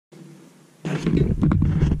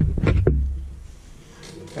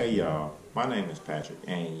Hey y'all, my name is Patrick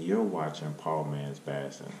and you're watching Paul Man's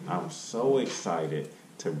Bassin. I'm so excited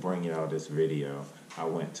to bring y'all this video. I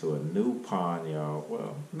went to a new pond, y'all.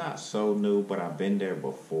 Well, not so new, but I've been there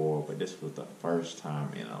before, but this was the first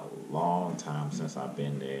time in a long time since I've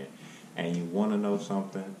been there. And you want to know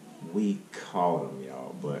something? We caught them,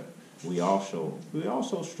 y'all, but we also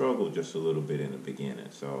struggled just a little bit in the beginning.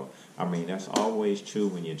 So, I mean, that's always true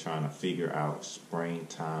when you're trying to figure out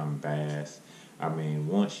springtime bass. I mean,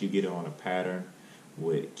 once you get on a pattern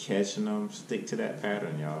with catching them, stick to that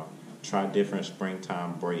pattern, y'all. Try different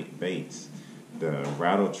springtime baits. The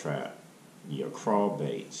rattle trap, your crawl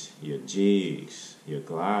baits, your jigs, your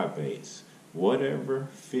glide baits, whatever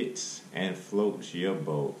fits and floats your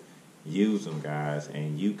boat. Use them, guys,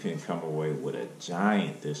 and you can come away with a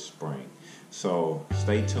giant this spring. So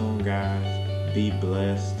stay tuned, guys. Be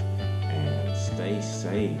blessed and stay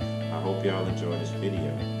safe. I hope y'all enjoy this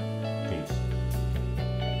video. Peace.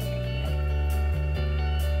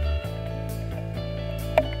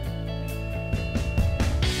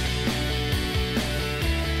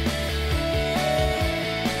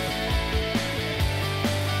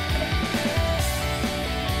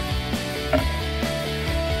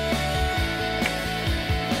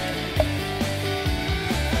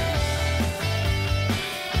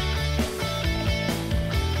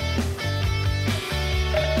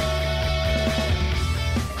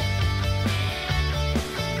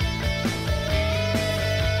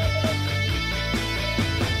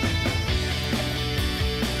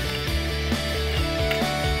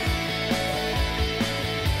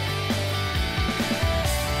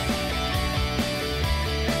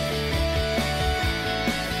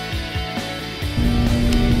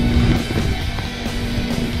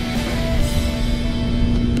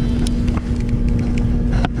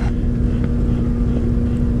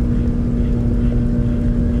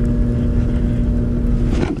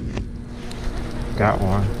 Got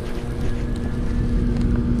one.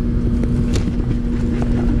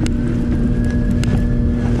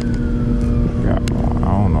 Got one.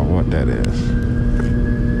 I don't know what that is.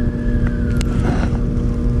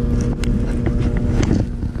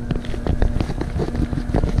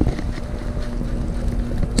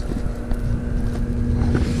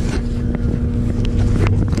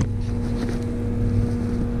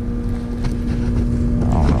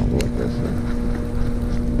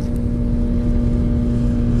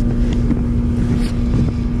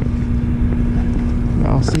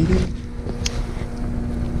 See it?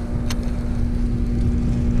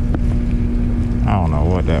 I don't know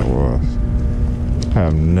what that was. I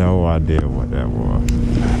have no idea what that was.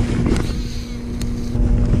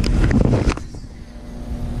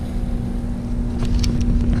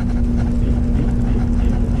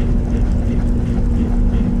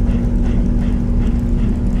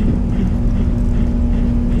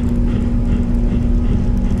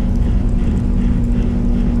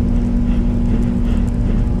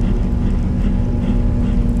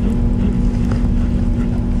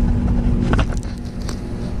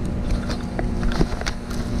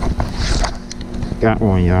 Got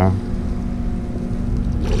one, y'all.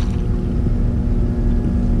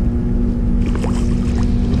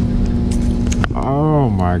 Oh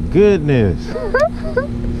my goodness.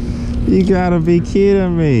 You gotta be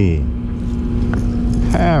kidding me.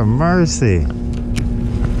 Have mercy.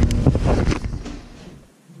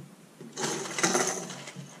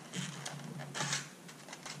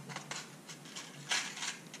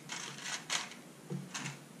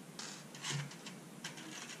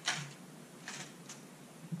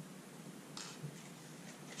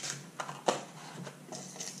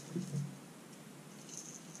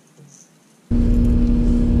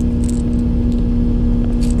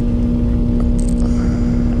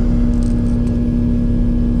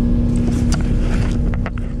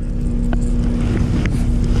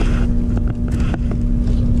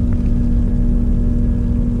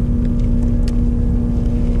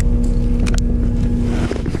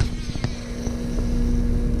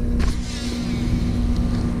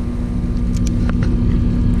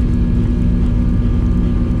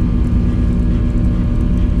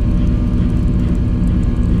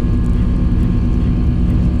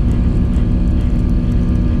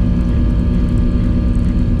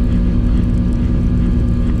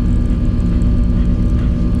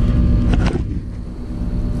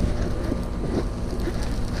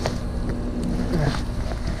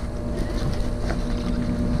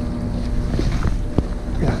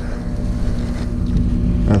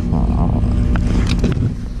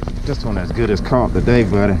 This one as good as caught today,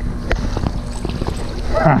 buddy.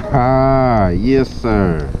 Ha ha, yes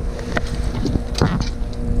sir.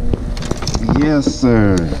 Yes,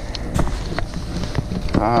 sir.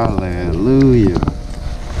 Hallelujah.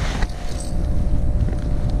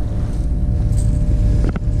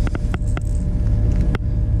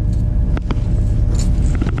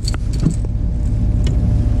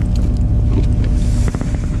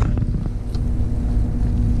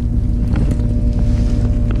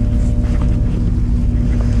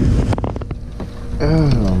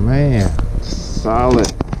 Oh man, solid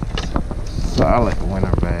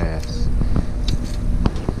winter bass.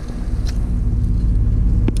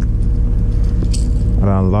 But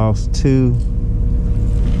I lost 2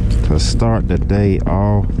 to start the day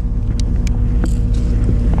off,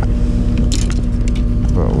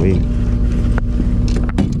 but we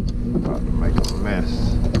about to make a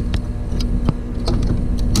mess.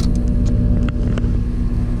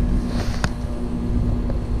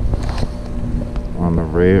 On the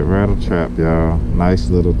red rattle trap, y'all. Nice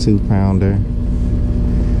little 2-pounder.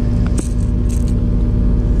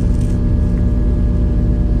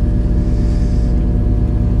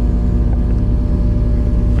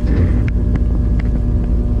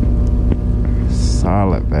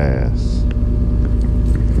 Solid bass.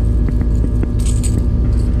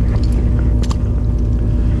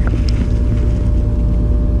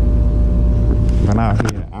 Been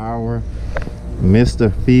out here an hour, missed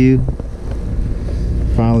a few.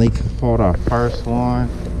 Finally caught our first one.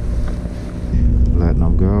 Letting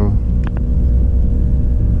them go.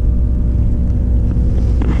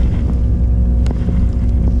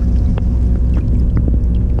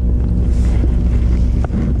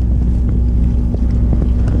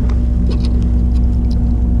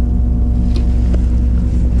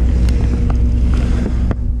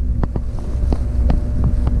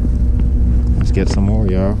 Let's get some more,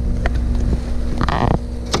 y'all.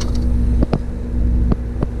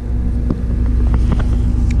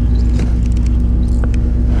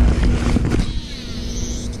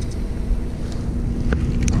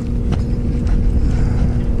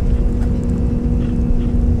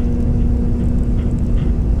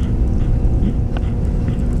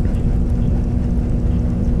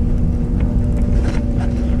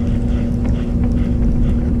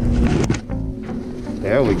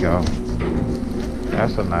 There we go.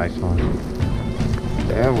 That's a nice one.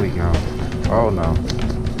 There we go. Oh no.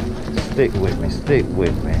 Stick with me, stick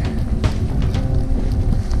with me.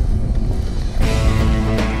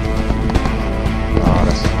 Oh,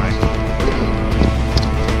 that's a nice one.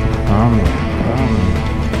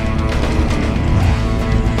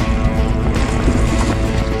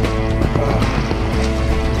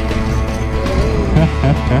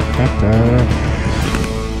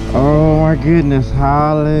 Oh my goodness,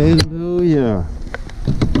 hallelujah.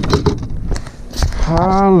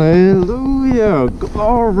 Hallelujah,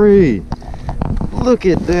 glory. Look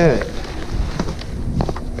at that.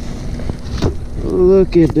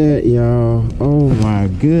 Look at that, y'all. Oh my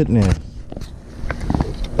goodness.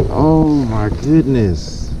 Oh my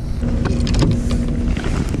goodness.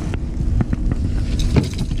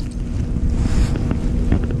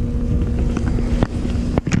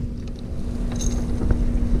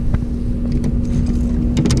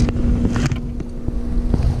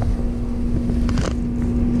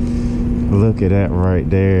 Look at that right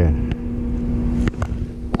there.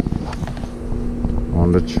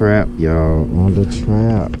 On the trap, y'all. On the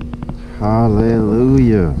trap.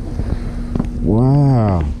 Hallelujah.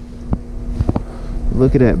 Wow.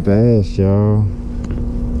 Look at that bass, y'all.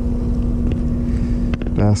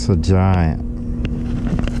 That's a giant.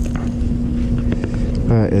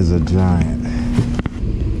 That is a giant.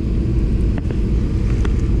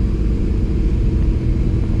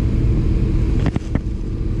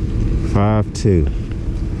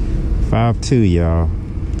 Five two, y'all.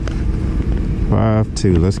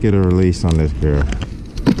 5-2. Let's get a release on this girl.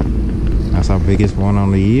 That's our biggest one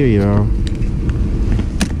on the year, y'all.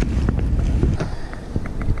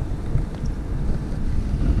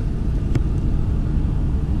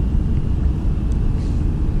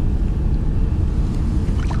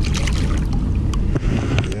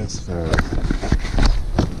 Yes, sir.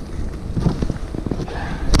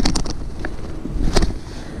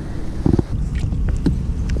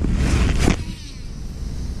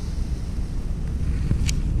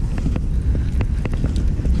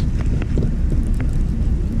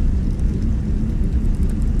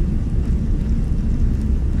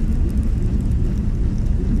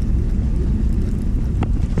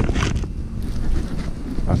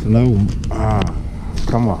 No,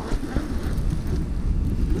 come on.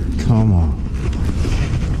 Come on.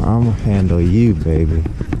 I'm gonna handle you, baby.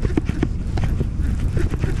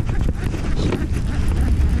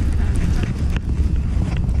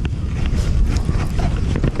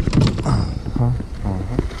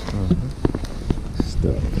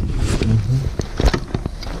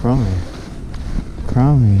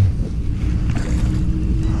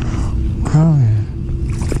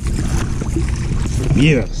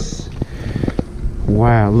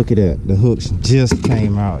 Wow, look at that. The hooks just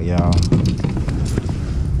came out, y'all.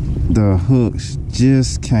 The hooks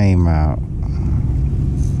just came out.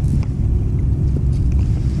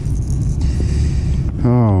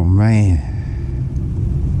 Oh man.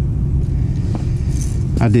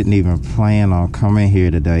 I didn't even plan on coming here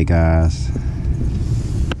today, guys.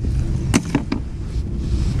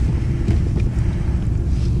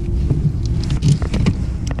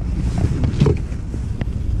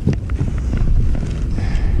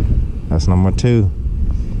 That's number 2.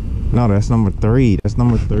 No, that's number 3. That's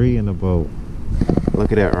number 3 in the boat.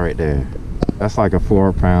 Look at that right there. That's like a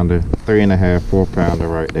 4-pounder, 3.5, 4-pounder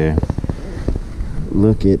right there.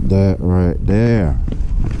 Look at that right there.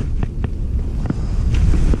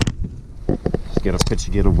 Just get a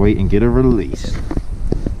picture, get a weight, and get a release.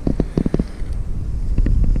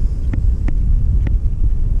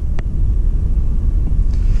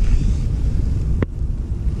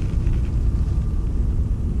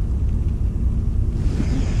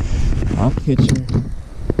 I'll picture.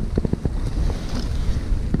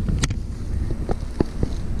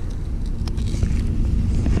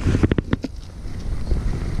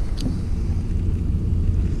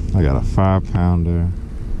 I got a 5-pounder.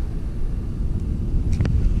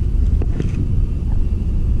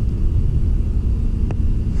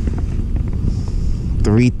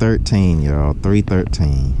 $313, y'all.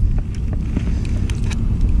 $313.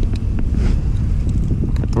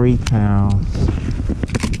 3 pounds.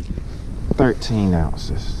 13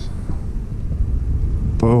 ounces.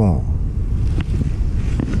 Boom.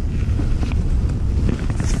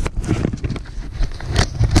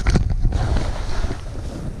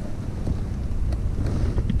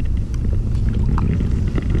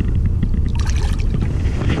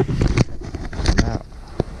 Now,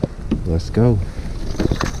 let's go.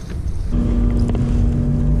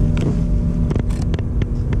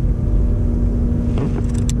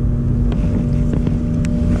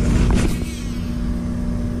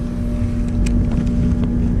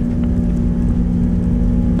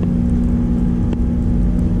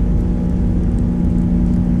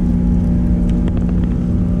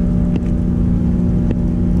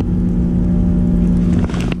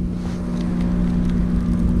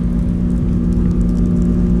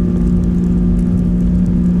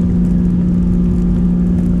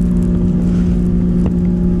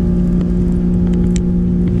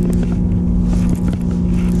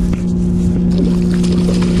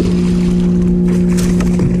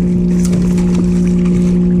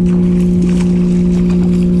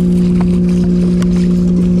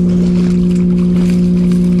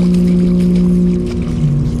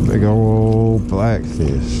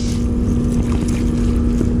 Blackfish.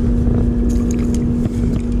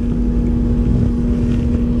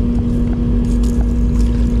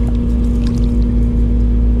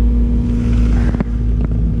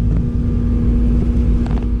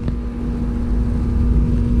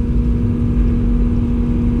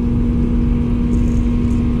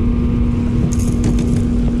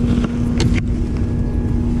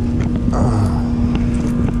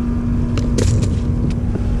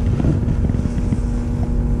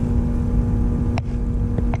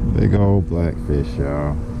 Big old blackfish,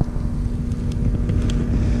 y'all.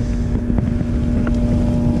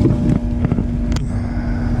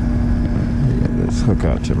 Get this hook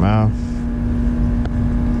out your mouth.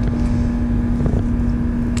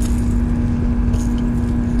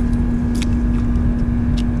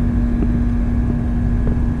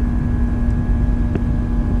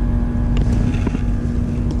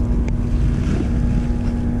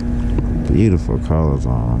 Beautiful colors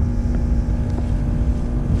on.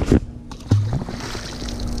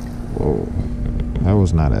 Whoa, that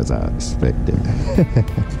was not as I expected.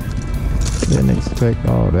 Didn't expect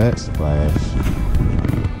all that splash.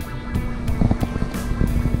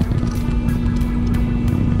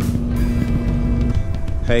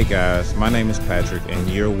 Hey guys, my name is Patrick and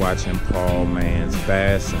you're watching Paul Man's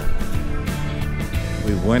Bassing.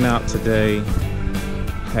 We went out today,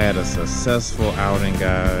 had a successful outing,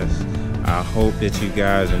 guys. I hope that you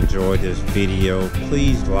guys enjoyed this video.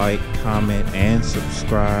 Please like, comment, and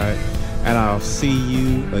subscribe. And I'll see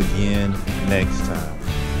you again next time.